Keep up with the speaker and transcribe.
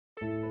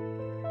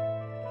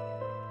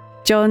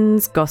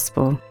John's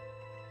Gospel,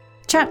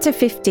 Chapter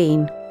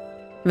 15,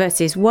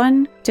 verses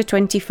 1 to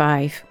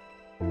 25.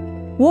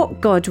 What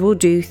God will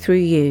do through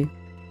you.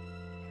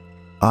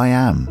 I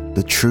am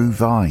the true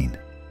vine,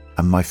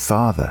 and my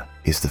Father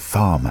is the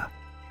farmer.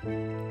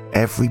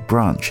 Every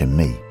branch in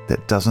me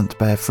that doesn't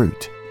bear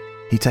fruit,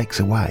 he takes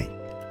away.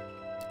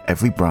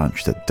 Every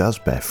branch that does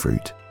bear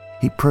fruit,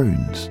 he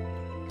prunes,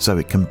 so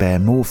it can bear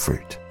more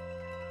fruit.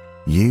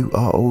 You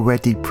are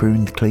already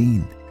pruned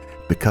clean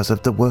because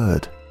of the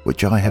word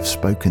which I have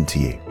spoken to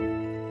you.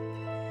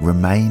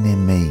 Remain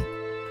in me,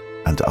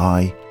 and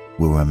I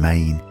will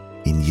remain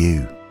in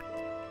you.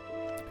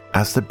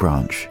 As the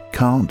branch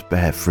can't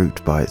bear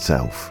fruit by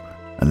itself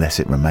unless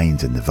it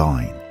remains in the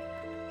vine,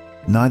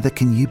 neither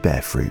can you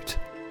bear fruit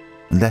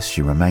unless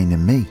you remain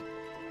in me.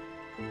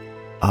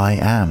 I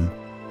am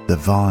the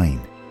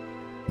vine,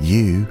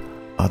 you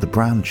are the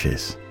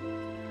branches.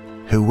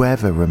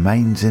 Whoever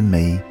remains in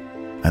me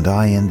and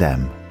I in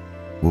them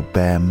will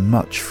bear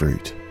much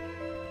fruit,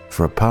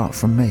 for apart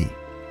from me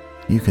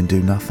you can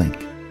do nothing.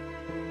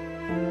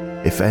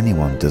 If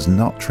anyone does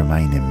not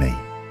remain in me,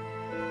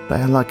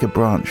 they are like a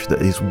branch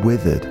that is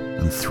withered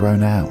and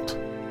thrown out.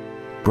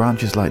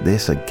 Branches like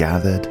this are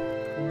gathered,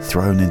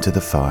 thrown into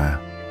the fire,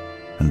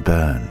 and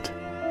burned.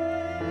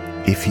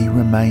 If you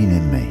remain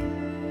in me,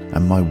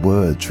 and my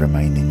words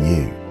remain in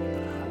you,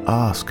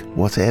 ask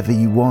whatever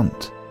you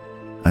want,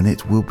 and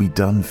it will be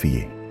done for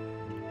you.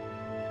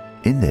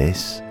 In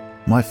this,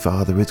 my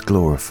Father is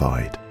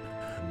glorified,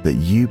 that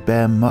you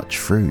bear much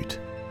fruit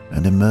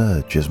and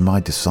emerge as my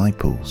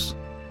disciples.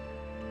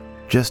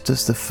 Just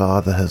as the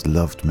Father has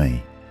loved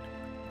me,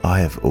 I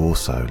have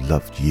also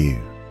loved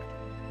you.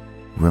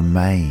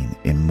 Remain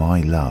in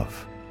my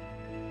love.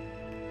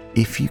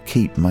 If you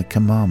keep my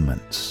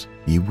commandments,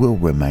 you will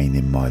remain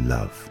in my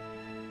love,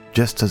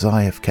 just as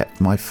I have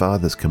kept my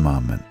Father's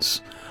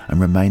commandments and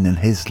remain in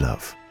his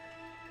love.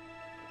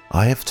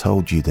 I have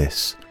told you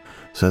this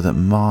so that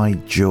my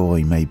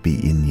joy may be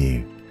in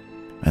you,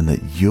 and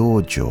that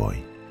your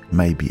joy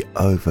may be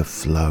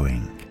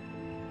overflowing.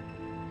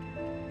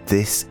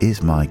 This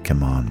is my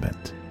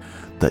commandment,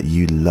 that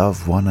you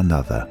love one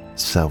another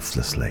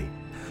selflessly,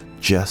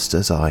 just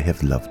as I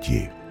have loved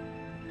you.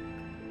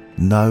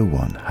 No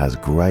one has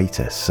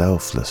greater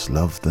selfless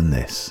love than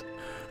this,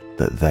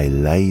 that they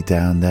lay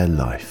down their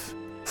life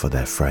for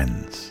their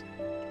friends.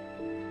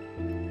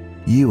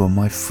 You are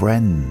my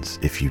friends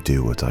if you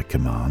do what I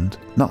command,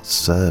 not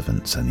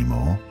servants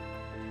anymore,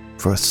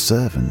 for a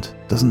servant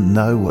doesn't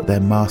know what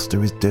their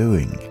master is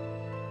doing.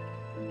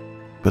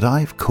 But I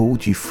have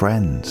called you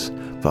friends,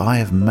 for I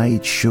have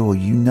made sure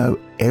you know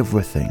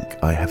everything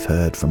I have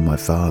heard from my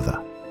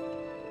Father.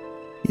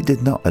 You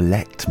did not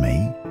elect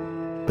me,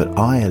 but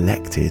I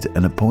elected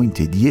and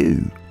appointed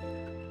you,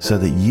 so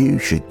that you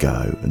should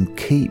go and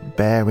keep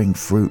bearing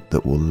fruit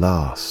that will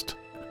last,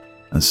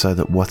 and so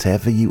that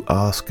whatever you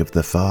ask of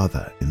the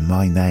Father in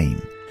my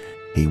name,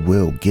 he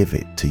will give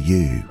it to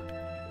you.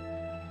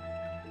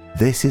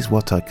 This is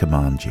what I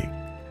command you,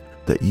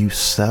 that you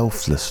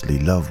selflessly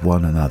love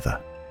one another.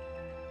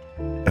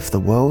 If the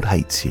world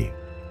hates you,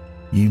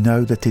 you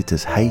know that it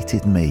has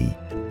hated me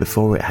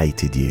before it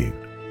hated you.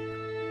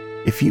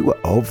 If you were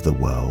of the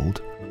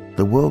world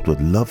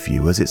would love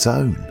you as its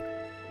own.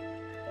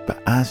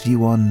 But as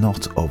you are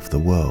not of the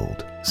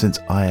world, since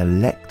I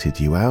elected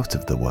you out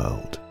of the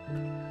world,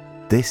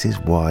 this is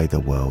why the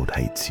world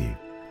hates you.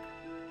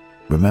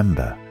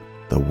 Remember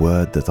the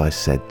word that I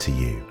said to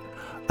you,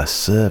 a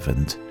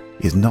servant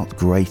is not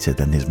greater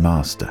than his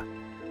master.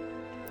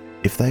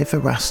 If they've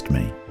harassed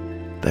me,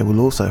 they will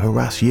also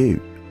harass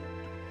you.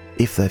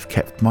 If they've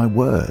kept my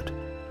word,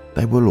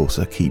 they will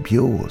also keep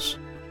yours.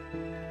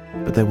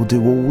 But they will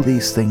do all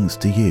these things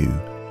to you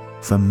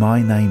for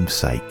my name's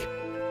sake,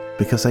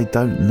 because they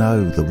don't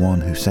know the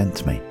one who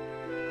sent me.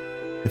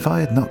 If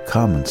I had not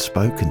come and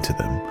spoken to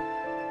them,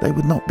 they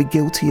would not be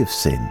guilty of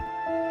sin.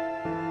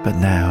 But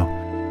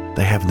now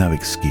they have no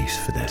excuse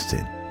for their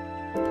sin.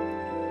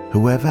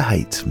 Whoever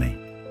hates me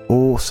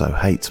also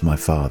hates my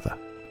Father.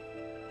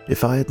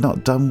 If I had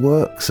not done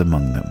works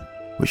among them,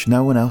 which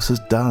no one else has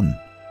done,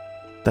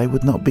 they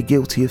would not be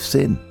guilty of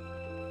sin.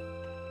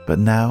 But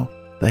now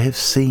they have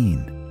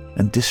seen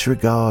and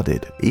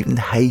disregarded, even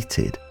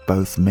hated,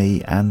 both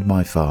me and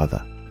my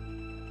Father.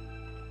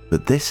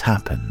 But this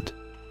happened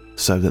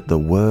so that the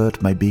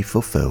word may be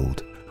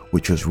fulfilled,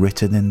 which was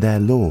written in their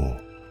law.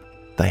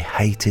 They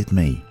hated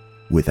me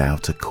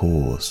without a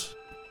cause.